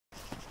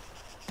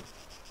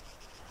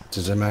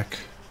Is it Mac?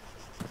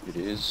 It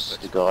is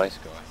the guy.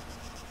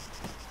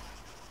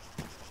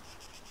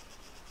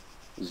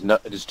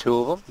 There's two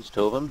of them. There's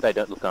two of them. They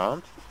don't look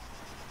armed.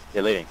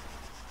 They're leaving.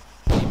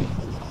 No.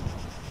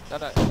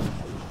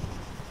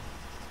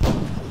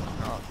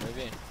 Oh, move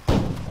in.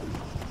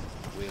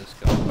 Wheels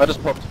go. I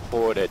just popped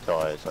forward their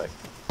tyres, like.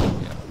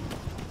 Yeah.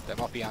 They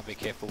might be armed, be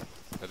careful.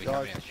 They'll be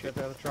coming out Step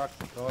out of the truck.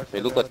 Guys,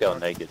 They look like they were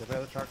naked. Step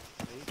out of the truck.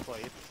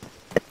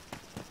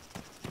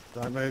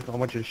 Don't move. I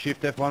want you to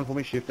shift F1 for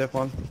me. Shift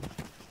F1.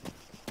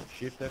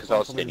 Shift F1 Because I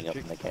was for me. standing up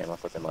and they came. I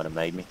thought they might have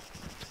made me.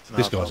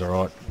 This guy's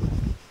alright. Do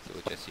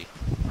it, Jesse. It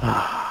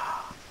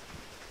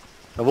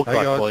looked Hey,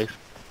 like guys. boys.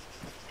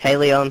 Hey,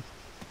 Leon.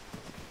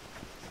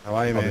 How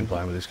are you, I've been man?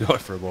 playing with this guy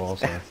for a while,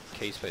 so...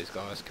 Keys please,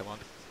 guys, come on.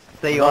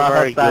 So you Not are a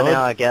very hostile good.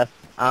 now, I guess.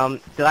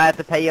 Do I have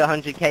to pay you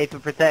 100k for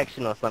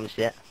protection or some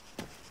shit?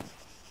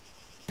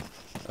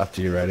 Up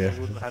to you, radio.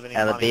 Wouldn't have any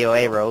Out of money.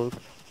 BOA rules.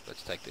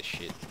 Let's take this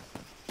shit.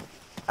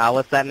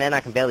 What's that, man?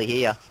 I can barely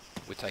hear you.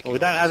 We're taking Well, we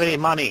don't have any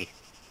money.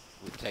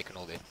 We've taken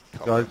all their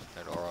Guys, copper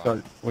and alright.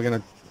 So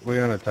we're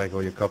gonna take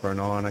all your copper and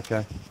iron,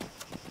 okay?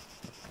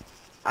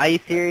 Are you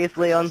serious,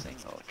 Leon?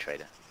 Oh,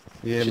 traitor.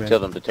 Yeah, You should man. tell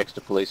them to text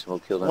the police and we'll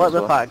kill them What as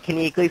the well. fuck? Can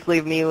you at least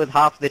leave me with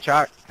half the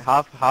truck?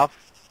 Half? How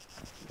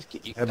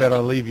about I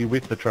leave you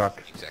with the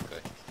truck? Exactly.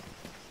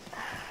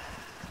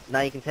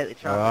 No, you can take the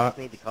truck. I Alright. just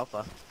need the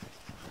copper.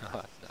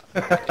 No.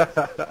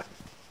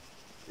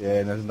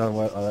 Yeah, there's no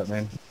way like that,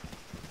 man.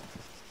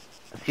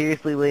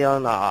 Seriously,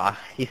 Leon?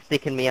 You're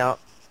sticking me out.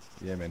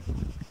 Yeah, man.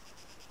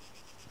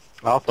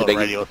 I thought Did they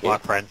radio was get- my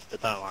friend,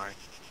 but don't worry.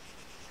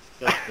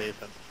 Just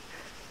decent.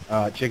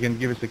 Alright, chicken,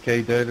 give us the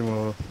key, dude, and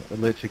we'll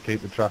let you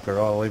keep the truck, or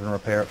I'll even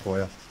repair it for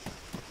you.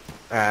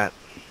 Alright.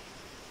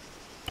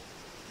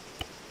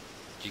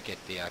 Did you get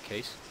the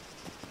keys?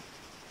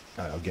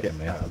 Oh, I'll get him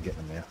now. I'll get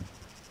them now.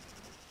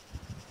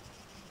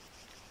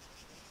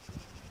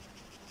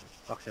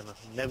 Fuck him.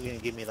 Never gonna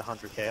give me the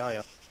 100k, are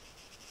you?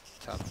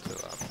 Tell them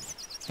to,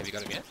 have you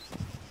got him yet?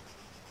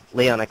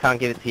 Leon, I can't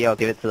give it to you. I'll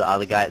give it to the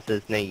other guy. It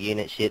says no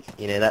unit shit.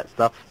 You know that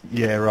stuff?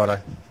 Yeah, righto.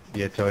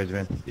 Yeah, toys,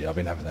 man. Yeah, I've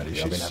been having that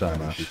issue so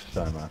much.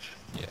 So much.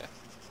 Yeah.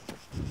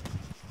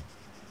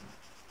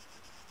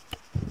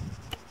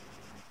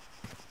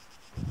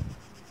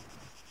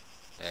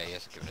 Yeah, he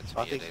hasn't given it to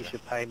I me think yet you either.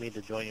 should pay me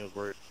to join your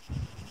group.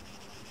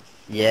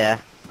 Yeah.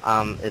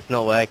 It's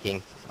not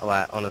working.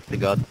 Like, honest to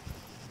God.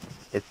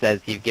 It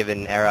says you've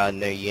given error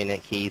no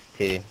unit keys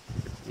to,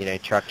 you know,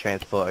 truck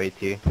transport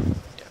O2.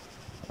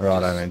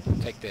 Righto, man.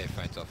 Take their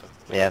phones off him.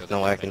 Yeah, it's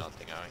not working.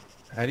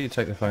 How do you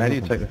take the phones? How do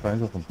you take the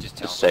phones off them? Just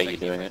tell Just them say to you're take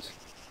their doing it. phones.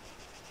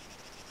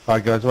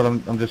 Alright, guys. Well,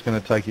 I'm just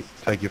gonna take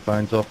your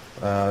phones off.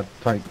 Don't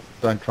try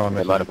and They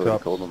mess might with have the already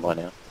cops. called them by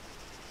now.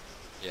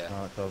 Yeah.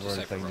 Alright, so I've Just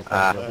already say taken for your roll.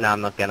 phones off. No,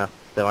 I'm not gonna.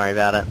 Don't worry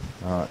about it.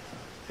 Alright,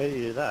 How do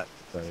you do that?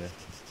 so yeah.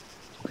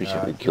 Pretty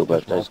sure we killed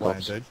both those role-playing,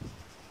 cops. dude.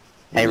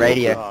 Hey,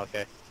 radio. Oh,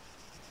 okay.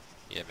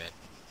 Yeah, man.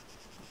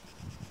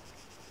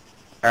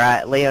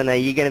 Alright, Leon, are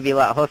you gonna be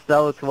like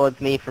hostile towards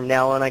me from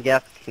now on, I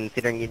guess,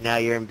 considering now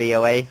you're in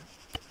BOA?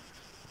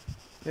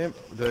 Yeah,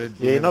 dude.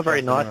 Yeah, you're not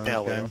very trust nice me,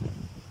 now, okay? Leon.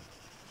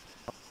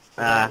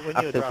 I When you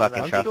were still driving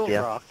fucking that trust little you.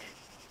 truck,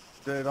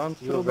 Dude, I'm You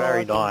still were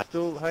very nice.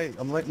 Hey,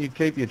 I'm letting you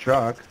keep your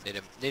truck.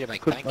 Need to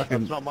make Could bank.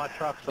 fucking- It's not my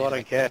truck, so I Need to don't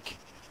make care. bank.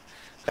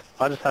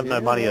 I just have no Yeah,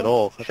 money at well.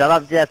 all. Shut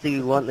up, Jesse,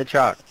 we want the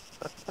truck.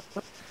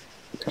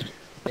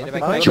 Need to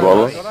make I bank.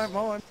 Chihuahua. don't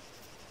mind.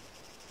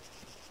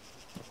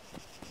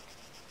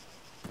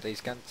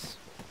 These guns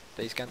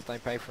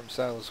don't pay for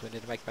themselves. We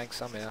need to make bank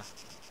somehow.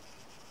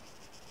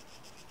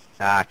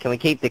 Can we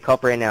keep the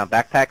copper in our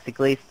backpacks at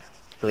least?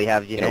 So we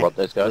have, you You know know, what,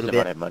 those guys, little they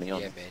might bit. have money on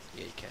Yeah, them. man.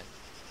 Yeah, you can.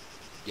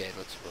 Yeah,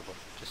 let's rob them.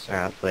 Just so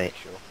Alright, we can sweet. make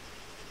sure.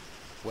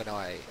 When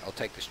I'll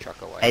take this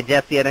truck away. Hey,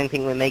 Jesse, I don't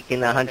think we're making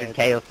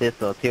 100k off this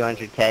or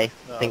 200k. I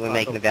think we're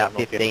making about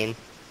 15.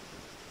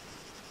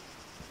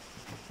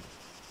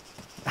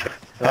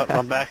 Oh,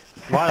 I'm back.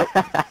 Why?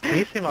 Can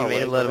you see my You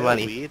made a legs? lot of They're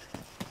money. Weird.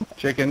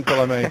 Chicken,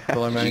 follow me.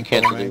 Follow me. You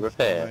cancel follow me, the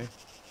repair. follow me.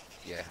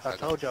 Yeah. I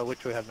told you I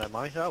wish we had no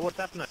money. Oh, what's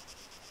happening?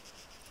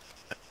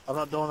 I'm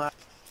not doing that.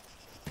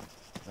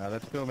 No,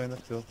 that's cool, man.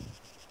 That's cool.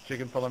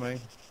 Chicken, follow me.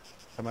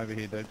 Come over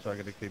here, dude, so I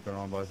get to keep an eye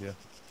on both of you.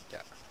 Yeah.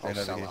 I'll Hand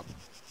over sell here. up.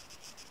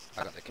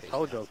 I got the keys. I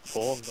told you I was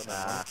poor. I'm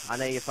gonna I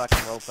know you're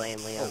fucking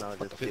role-playing, Leon. Oh, I'll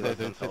what just the do Sit there, what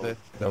I'm dude. Sit told. there.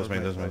 That was me,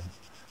 that was me.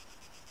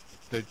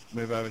 Dude,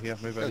 move over here.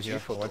 Move That over was you here.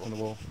 for Away the from the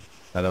wall.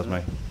 No, that was me.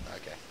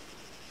 Okay.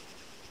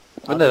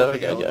 When did that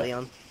Good go, job, yeah?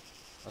 Leon.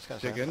 I was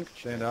gonna say, Chicken, I could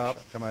stand shoot up.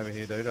 that Come over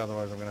here, dude.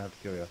 Otherwise, I'm gonna have to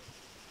kill you.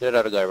 Did that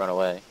other guy run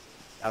away?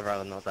 I'd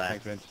rather not die.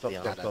 Thanks, man. Stop,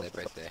 Yeah. stop, No, stop,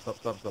 they're right there. stop,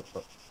 stop, stop,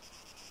 stop.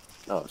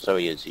 Oh, so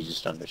he is. He's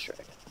just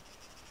undistracted.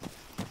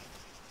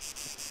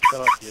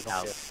 shut up, you don't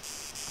Ow. care.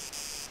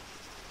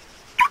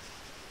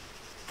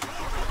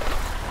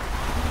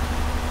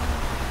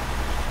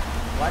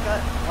 Why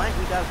aren't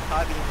you guys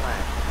targeting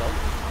like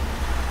dogs?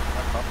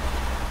 That's awesome.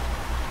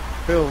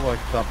 Feel like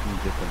something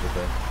different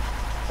today.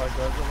 So guys,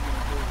 what we're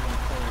gonna do is we're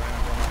gonna turn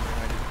around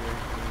 180 degrees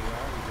from where we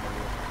are. We're gonna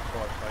walk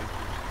 5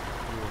 paces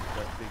towards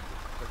that big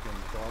freaking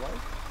silo.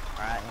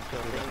 Alright, Do sure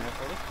that thing. now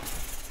for us.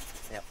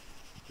 Yep.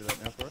 Do that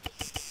now for us.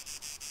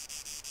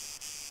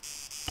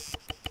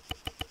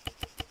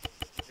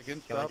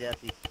 Chicken, Come on, stop.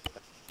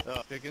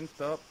 Jesse. Chicken,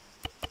 stop.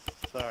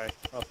 Sorry,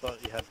 I thought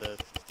you had to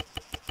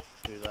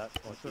do that.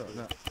 once That's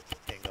you alright,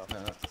 hang off.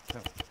 No,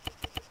 come.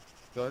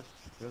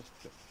 Guys,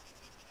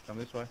 come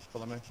this way.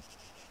 Follow me.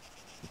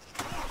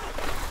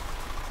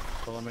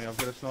 Follow me. I've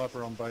got a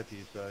sniper on both of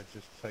you, so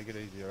just take it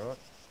easy, alright?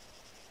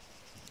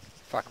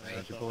 Fuck me.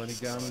 Don't you pull any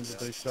guns or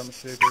do something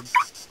stupid.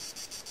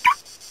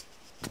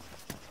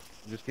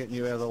 I'm just getting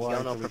you out of the way.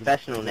 Going so all we can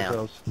professional kill now.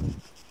 ourselves.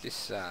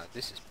 This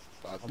is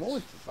bugged. I'm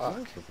always Fuck.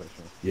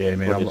 professional. Yeah,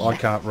 man, I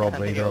can't rob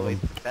Can't be either of always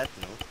them.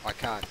 professional. I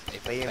can't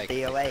We're even in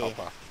take BOA. the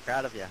copper.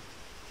 Proud of you.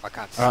 I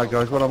can't sell Alright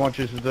guys, what I copper. want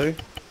you to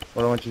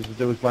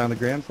do, is lay on the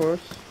ground for us.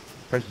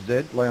 Press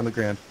Z, lay on the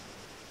ground.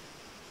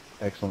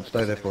 Excellent, It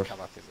stay there doesn't for even us.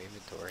 come up in my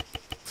inventory.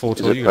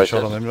 4-2, it you got a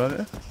shot on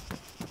processed? them,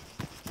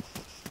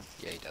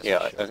 don't you? Yeah, he does.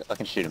 Yeah, for sure. I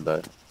can shoot them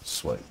both.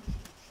 Sweet.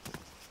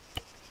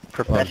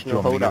 Professional do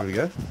you hold want me up. to give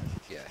it a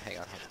go? Yeah, hang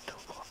on.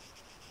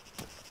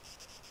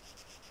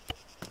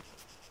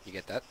 You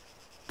get that?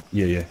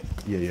 Yeah.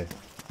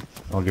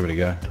 I'll give it a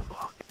go.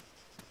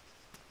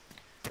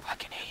 I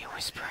can hear you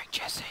whispering,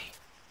 Jesse.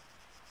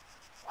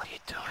 What are you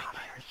doing?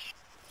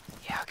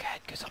 Yeah, I can,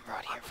 because I'm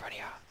right here in front of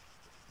you.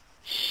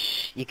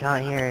 Shh, you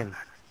can't hear him.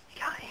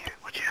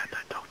 Watch out,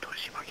 don't talk to us,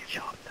 you might get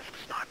shot. That's the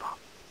sniper.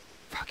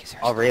 Fuck, is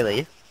there a Oh, sniper?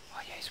 really? Oh,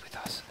 yeah, he's with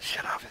us.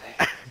 Shut over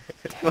there.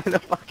 What the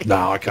fuck?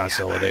 No, I can't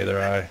sell it either,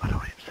 eh? I don't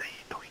want him to see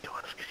you talking to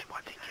us because he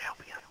might think you're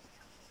helping him.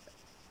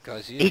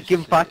 Guys, you He just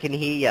can said- fucking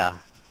hear ya.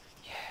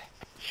 Yeah.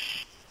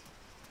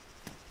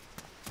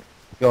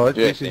 Guys,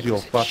 Yeah, this is your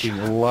fucking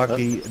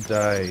lucky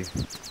day.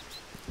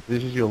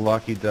 This is your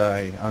lucky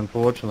day.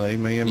 Unfortunately,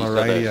 me and my You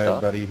still there, radio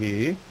Star? buddy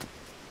here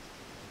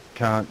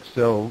can't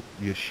sell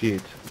your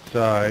shit.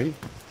 So,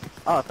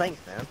 Oh, thanks,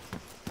 man.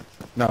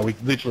 no, we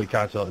literally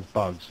can't sell it. It's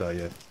bugged, so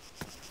yeah.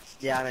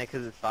 Yeah, I know,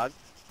 because it's bugged.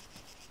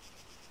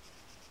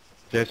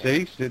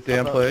 Jesse, sit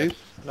down, please.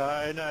 No,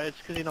 it's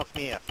because he knocked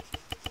me out.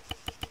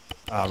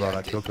 Ah, Yeah, I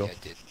right, did, cool. Yeah,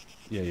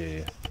 I did.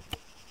 Yeah.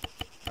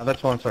 Oh,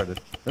 that's fine, sorry,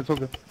 dude. That's all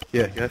good.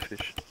 Yeah. Go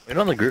fish. We're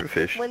on the group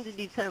fish. When did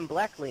you turn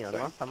black, Leon?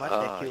 Last time I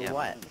checked, you were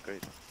white.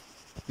 Great.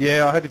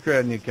 Yeah, I had to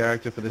create a new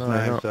character for this No,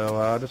 name, no. so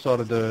I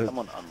decided to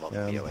Someone unlock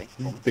BOA.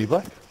 be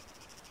black.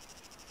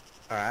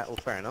 Alright, well,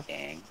 fair enough.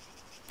 Gang.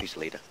 Who's the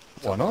leader?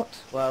 It's Why not? unlocked.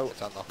 Well,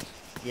 It's unlocked.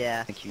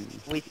 yeah. Thank you.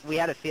 We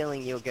had a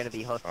feeling you were going to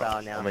be hostile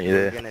Oh, now. I'll We meet you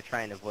were there. going to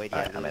try and avoid you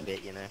Alright, a little I'm in.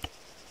 bit, you know.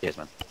 Yes,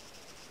 man.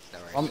 No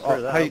worries.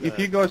 Screw that, Hey, I'm if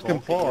you gonna guys honk at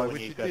comply, when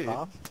which you you go did,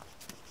 past.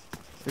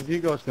 if you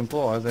guys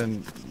comply,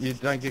 then you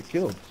don't get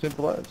killed.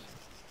 Simple as.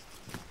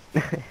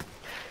 Yeah,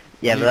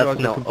 You but guys that's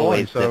are not complying,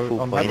 always the so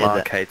full I'm point, It is it?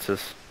 marcates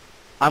us.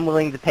 I'm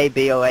willing to pay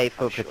BOA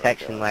for I'm sure it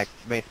protection does. like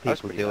most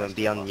That's people pretty do nice and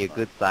be to on last your night.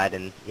 good side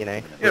and, you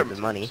know, Yeah. with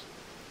the money.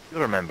 You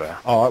remember.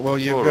 Alright, well,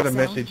 you've got to Sound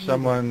message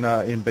someone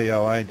in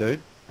BOA,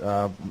 dude.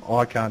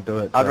 I can't do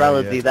it. I'd so,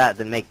 rather yeah. do that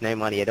than make no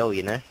money at all,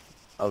 you know?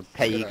 I'll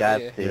pay you Good guys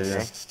idea. to, you Yeah.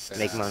 know, But,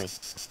 make money.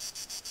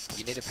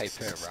 You need to pay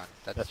per run.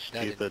 That's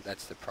stupid.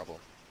 That's the problem.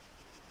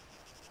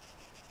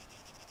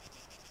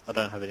 I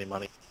don't have any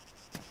money.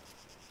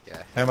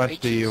 Yeah. How much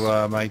do you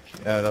Ages.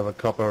 make out of a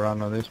copper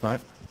run on this,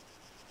 mate?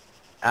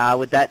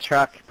 With that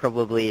truck,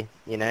 probably,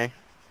 you know,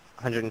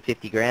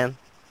 150 grand.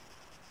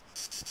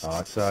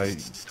 I'd say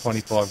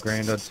 25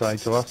 grand, I'd say,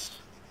 to us,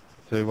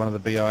 to one of the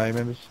BOA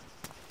members.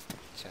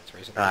 Sounds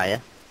reasonable. Ah, yeah.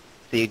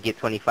 So you'd get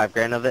 25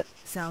 grand of it?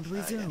 Sound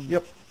resumed.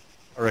 Yep.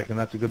 I reckon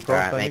that's a good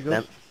price, Alright, don't makes you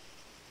guys? sense.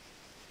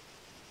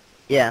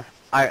 Yeah,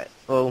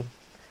 well,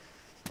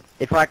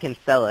 if I can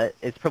sell it,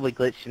 it's probably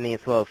glitched to me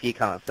as well if you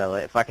can't sell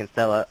it. If I can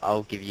sell it,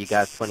 I'll give you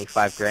guys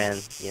 25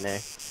 grand, you know,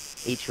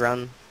 each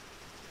run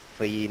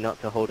for you not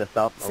to hold us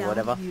up or Sound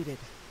whatever. muted.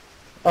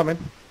 I'm in.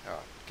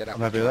 Alright, get up.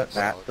 I'm happy with that.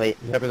 Alright, sweet.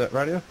 You happy with that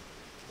radio?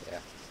 Yeah.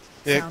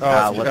 Yeah. Sound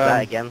alright, What's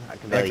that again? I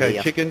can barely hear Okay,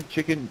 you.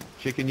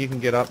 chicken, you can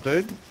get up,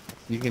 dude.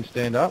 You can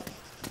stand up,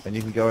 and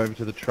you can go over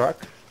to the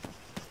truck,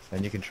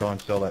 and you can try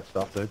and sell that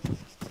stuff, dude.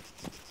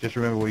 Just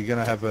remember, we're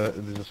gonna have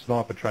there's a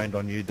sniper trained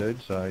on you,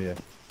 dude. So yeah.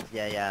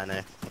 Yeah, I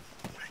know.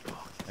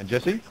 And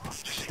Jesse,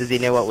 Does he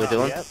know what we're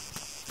doing? Yep.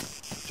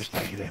 just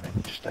stay there, man.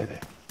 Just stay there.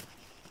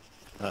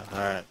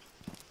 Alright.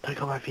 Don't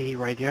come over here,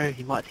 radio.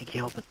 He might think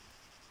you're helping.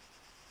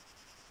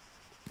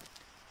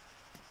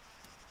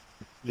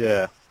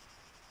 Yeah.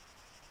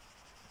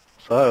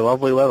 So,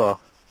 lovely weather.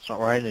 It's not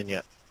raining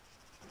yet.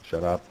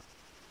 Shut up.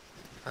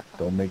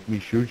 Don't make me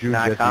shoot you, No,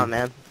 I Jesse. can't,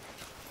 man.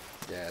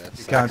 Yeah, You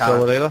that's can't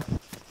sell it either.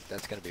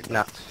 that's gonna be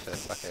No. booked for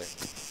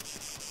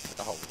fucking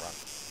the whole run.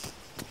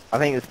 I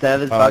think the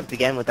server's bugged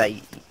again with that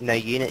no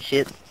unit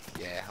shit.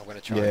 Yeah, I'm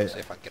gonna try Yeah. and see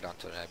if I can get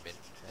onto an admin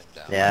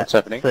and Yeah. What's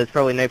happening? So there's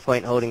probably no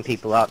point holding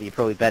people up. You're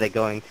probably better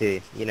going to,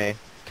 you know,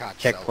 can't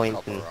checkpoints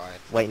sell the and copper, right?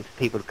 waiting for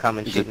people to come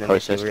and Is shoot it them if you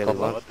processed really copper?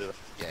 want. I'll do it.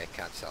 Yeah,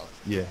 can't sell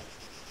it. Yeah.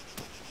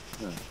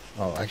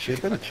 Oh, actually,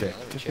 better okay, check,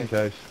 let me just check. in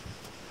case.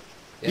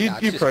 Yeah, You- no,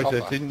 it's you just processed,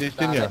 copper. didn't you, No,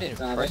 didn't they you? didn't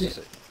even process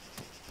it.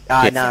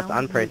 Ah, Yeah. no, it's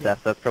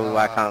unprocessed. That's probably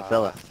why I can't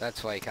sell it.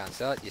 That's why you can't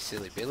sell it, you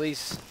silly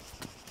billies.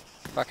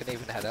 Fucking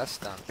even had us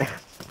done.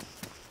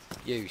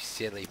 You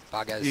silly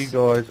buggers. You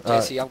guys,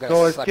 Jesse, I'm gonna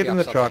guys, slap get you in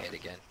the upside truck. the head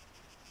again.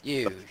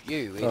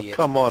 You Oh, idiot.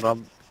 come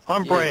on,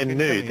 I'm Yeah, brand you can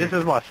new. come This here.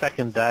 is my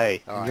second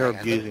day. Alright, You're hang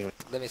on, abusing me.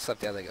 Let me slap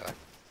the other guy.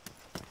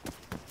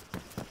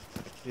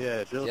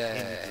 Yeah, do it to him.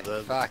 Yeah, He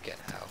deserves it. fucking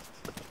hell.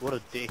 What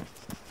a dick.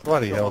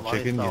 Bloody Come hell, on,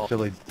 chicken, you myself.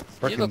 silly You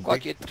frickin' look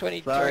like dick. you're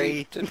 23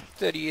 Sorry. to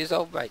 30 years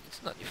old, mate.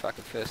 It's not your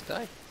fucking first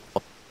day.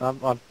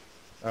 Alright,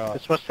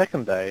 It's my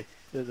second day.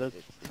 It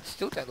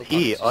still don't look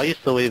Here, like I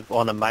used to live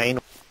on a main.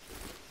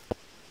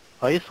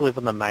 I used to live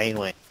on the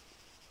mainland.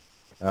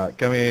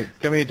 come here,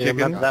 You chicken.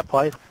 remember that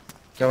place?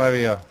 Come over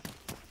here.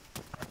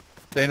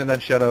 Stand in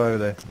that shadow over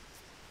there.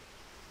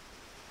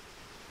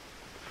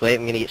 Wait,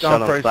 I'm gonna get Go shot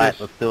on, on process.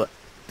 sight. Let's do it.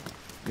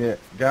 Yeah,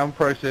 go and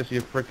process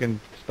your frickin'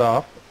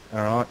 stuff.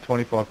 Alright,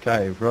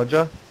 25k.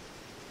 Roger?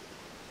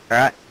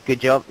 Alright, good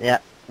job. Yeah.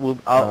 Alright,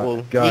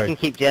 Well, go. you can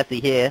keep Jesse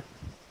here.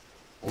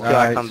 Until I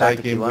Alright, come back take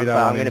if him, you we want, don't but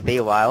I'm want gonna him. be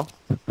a while.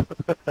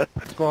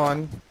 It's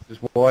fine.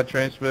 Just wire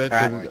transfer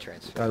Alright. Wire to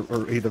transfer.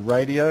 or either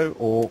radio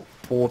or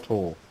 4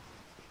 tall.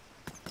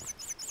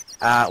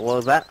 What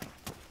was that?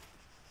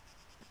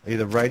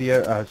 Either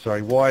radio,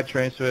 wire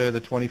transfer the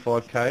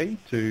 25k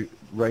to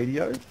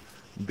radio,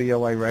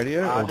 BLA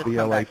radio, I'll or just come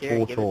BLA back here 4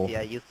 and give it tall. to you.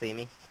 You'll see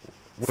me.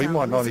 We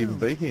might not even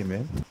be here,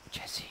 man.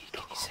 Jesse,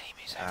 can you see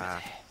me? He's over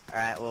Ah. there.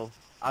 Alright, well,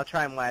 I'll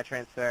try and wire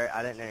transfer.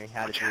 I don't know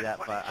how to do that,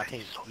 but I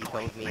think you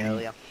told me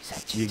earlier. He's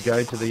at You Jesse's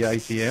go to the door. ATM.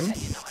 He's at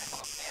your 9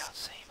 o'clock now.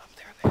 See him up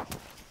there now.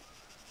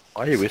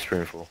 Why are you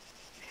whispering for?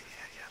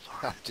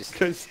 I'm just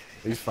Because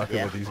he's fucking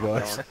Yeah, with these go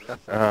guys. on.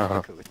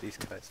 fucking with these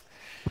guys.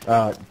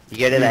 You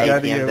go to the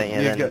ATM, your- don't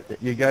you? Then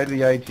you go to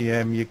the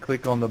ATM. You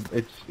click on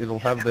it'll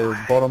have the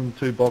bottom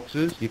 2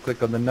 boxes. You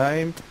click on the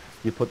name.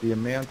 You put the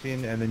amount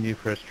in, and then you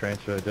press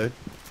transfer, dude.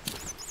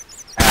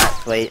 Alright,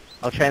 sweet.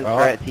 I'll transfer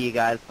Alright. it to you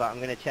guys, but I'm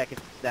gonna check if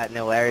that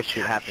no error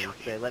shit happens.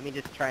 So let me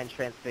just try and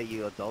transfer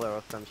you $1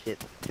 or some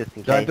shit, just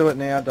in Don't case. do it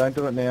now. Don't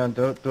do it now.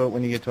 Do it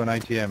when you get to an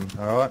ATM.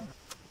 All right.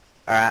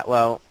 Alright,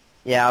 well,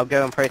 yeah, I'll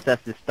go and process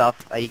this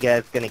stuff. Are you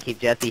guys gonna keep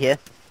Jesse here?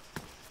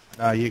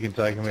 No, you can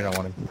take him. We don't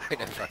want him. We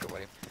don't fucking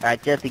with him.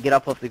 Alright, Jesse, get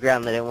up off the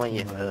ground. They don't want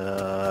you.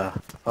 I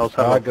was Alright,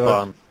 having guys.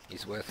 fun.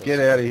 He's worthless. Get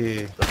out of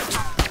here.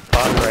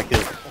 Fun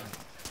records.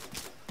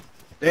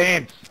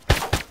 Dance.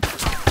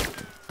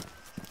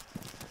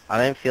 I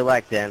don't feel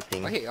like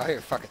dancing. I hear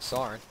a fucking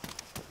siren.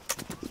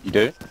 You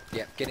do?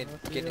 Yeah, get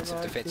in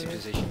some defensive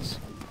positions.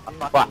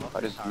 Fuck,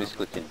 I just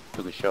misclicked and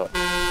took a shot.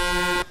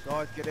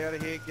 Guys, get out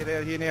of here. Get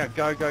out of here now.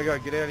 Go, go, go.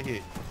 Get out of here.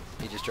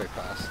 He just drove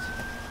past.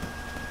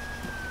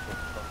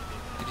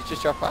 Did he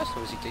just drive past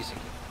or was he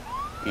desyncing?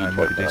 He Might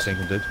drove be past.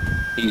 desyncing, dude.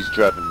 He's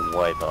driving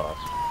way past.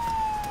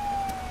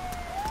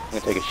 I'm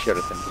gonna take a shot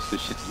at him just to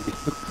shit you.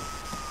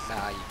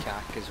 Nah, you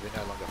can't because we're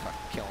no longer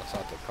fucking killing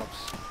side the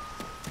cops.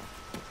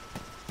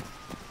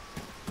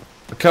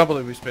 I can't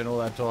believe we spent all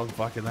that time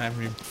fucking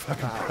having him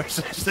fucking Nah.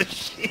 process this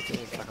shit. Didn't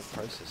even fucking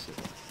process it.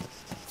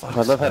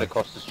 I love how the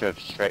Costas drove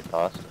straight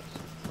past us.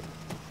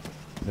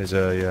 There's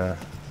a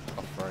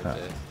Off-road Ah.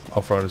 there.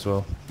 off-road as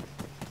well.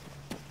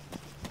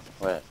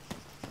 Where?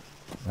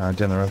 Down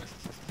the road.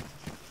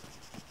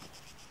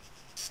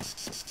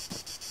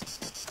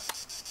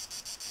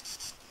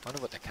 I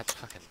wonder what that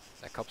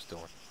cop's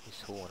doing.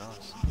 He's hauling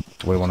us.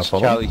 Do we want to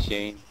follow? Charlie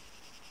Sheen.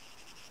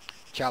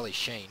 Charlie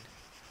Sheen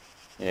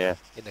Yeah.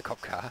 in the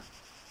cop car.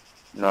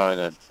 No,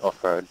 no,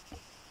 off-road.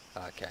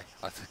 Okay,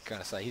 I was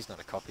gonna say he's not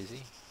a cop, is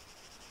he?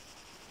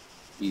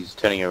 He's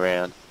turning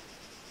around.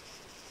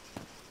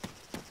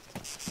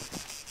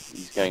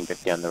 He's going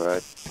back down the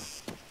road.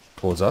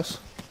 Towards us?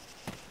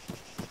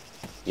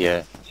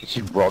 Yeah. You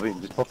should rob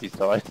him, just pop his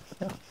tires.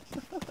 Yeah,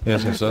 I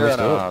was going to say, let's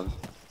do it. Unarmed.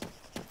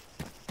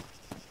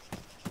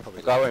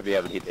 Probably Look, I won't be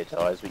able to hit their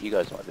tires, but you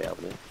guys might be able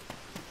to.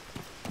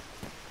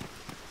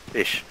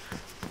 Fish.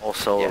 I'll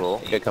sell it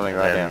all. You're coming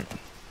right then, now.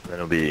 Then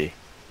it'll be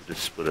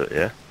just split it,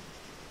 yeah.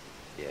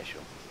 Yeah,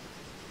 sure.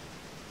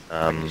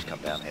 Just Come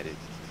down headed.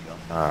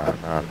 Nah.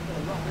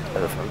 Stay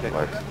the fuck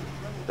away.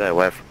 Stay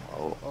away from.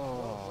 Oh.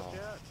 Oh.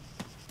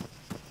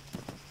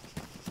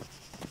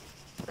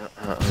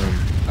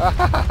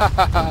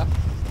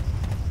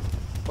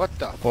 What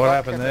the fuck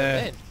happened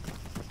there?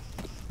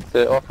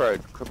 The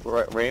off-road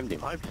rammed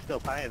him. I'm still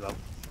paying them.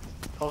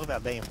 Talk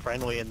about being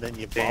friendly and then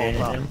you blow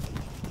up.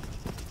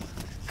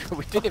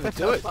 We didn't even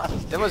do it.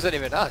 That wasn't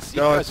even us. You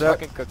Guys, guys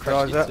fucking got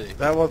crashed into.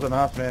 that wasn't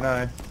us, man.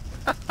 Eh?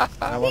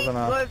 That He wasn't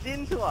us. swerved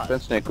into us.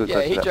 Don't snake look Yeah,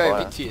 like he that drove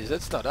fire. into you.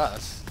 That's not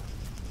us.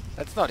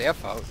 That's not our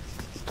fault.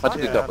 I took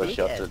a Yeah, couple of he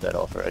shots did. at that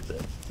off-road,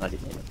 but I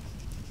didn't hit him.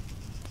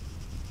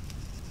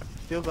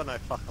 Still got no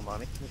fucking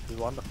money. This is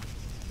wonderful.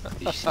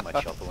 Did you see my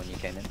chopper when you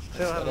came in?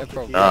 Still not haven't our problem.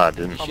 confused. Nah, I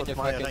didn't. You How shouldn't much have,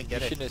 money I fucking, don't you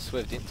get it. shouldn't have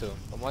swerved into him.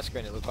 On my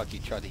screen it looked like you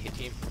tried to hit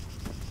him.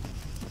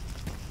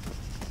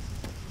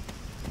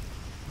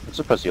 I'm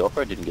surprised the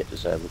off-road didn't get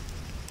disabled.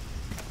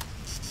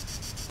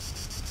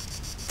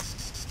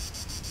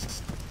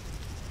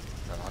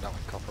 No, I don't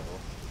want copper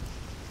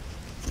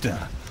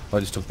ore. I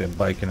just took them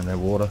bacon and their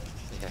water.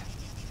 Yeah.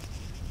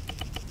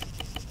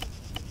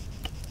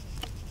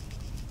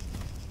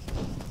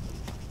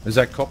 Is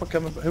that copper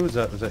coming? Who was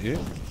that? Was that you?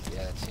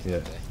 Yeah, that's him Yeah.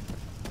 there.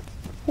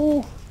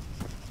 Ooh.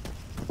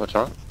 What's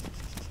wrong?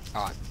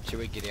 Alright, should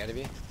we get out of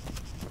here?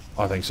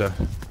 I think so.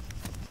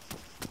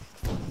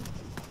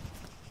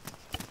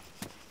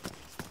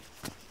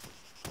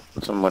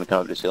 Someone want to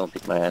come up this hill and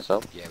pick my ass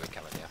up? Yeah, we're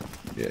coming now.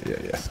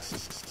 Yeah.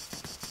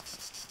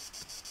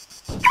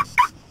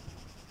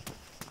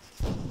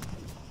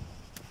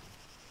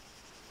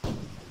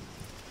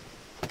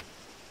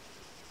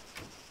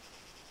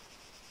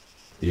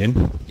 You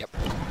in? Yep.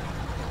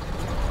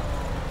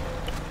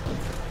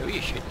 Who are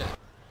you shooting at?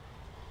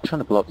 I'm trying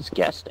to blow up this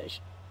gas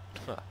station.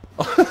 I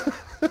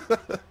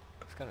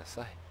was gonna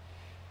say.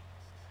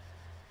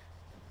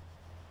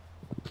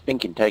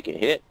 Think can take a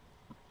hit.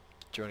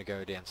 Do you want to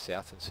go down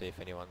south and see if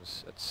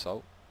anyone's at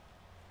Salt?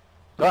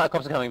 Ah,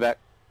 cops are coming back.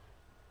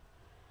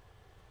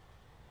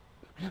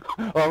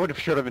 Oh, I would have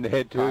shot him in the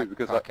head too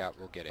because park out,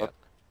 we'll get out.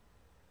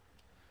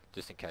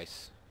 Just in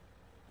case.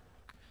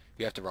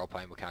 You have to role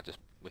play and we can't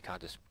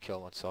just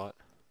kill on sight.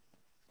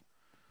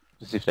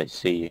 as if they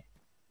see you.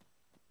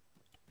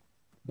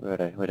 Where are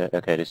they?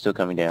 Okay, they're still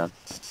coming down.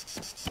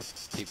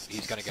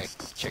 He's gonna go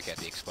check out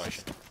the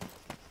explosion.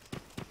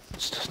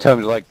 Just tell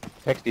him to like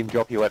text him,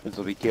 drop your weapons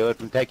or be killed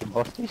and take him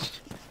hostage.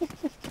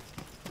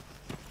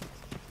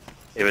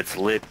 If it's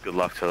lit, good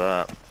luck to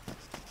that.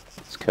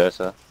 It's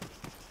Kerser.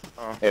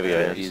 Oh, There we go.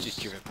 yeah. He's just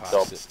driven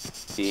past it.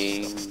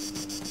 Stopping.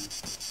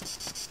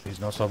 He's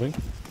not stopping?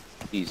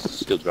 He's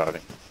still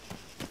driving.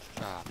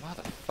 Ah,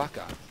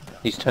 motherfucker.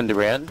 He's turned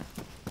around.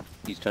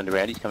 He's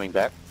coming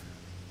back.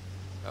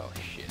 Oh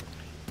shit.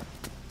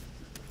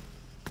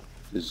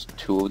 There's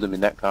two of them in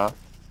that car.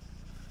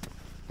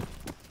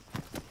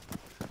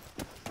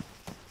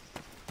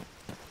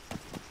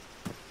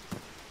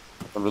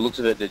 From the looks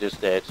of it, they're just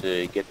there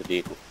to get the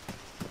vehicle.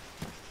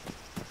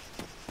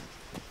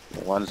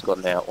 One's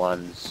gotten out,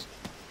 one's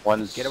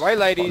Get away,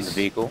 ladies! on the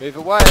vehicle. Move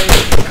away!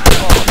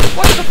 Oh,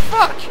 what the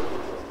fuck?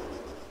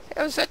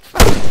 How was that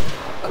fucking...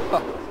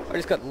 I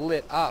just got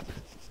lit up.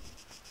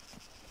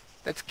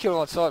 That's kill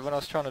on sight when I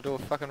was trying to do a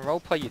fucking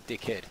roleplay, you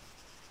dickhead.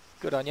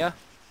 Good on ya.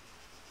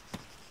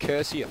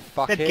 Kerser, you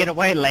fuckhead. Said get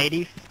away,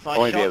 ladies. I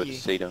won't be shot able you. to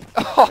see them.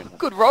 Oh,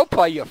 good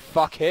roleplay, you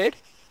fuckhead.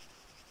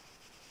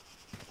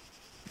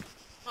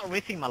 Not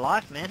risking my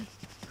life, man.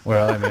 Where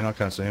are they, man? I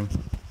can't see him.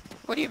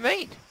 What do you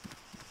mean?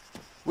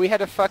 We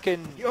had a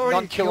fucking You already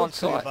non-kill on killed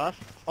two of sight. us.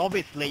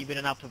 Obviously, you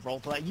didn't have to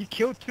roleplay. You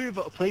killed two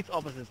police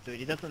officers, dude.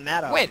 It doesn't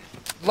matter. When?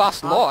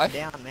 Last Calm life?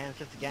 down, man. It's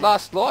just a game.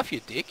 Last life, you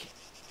dick.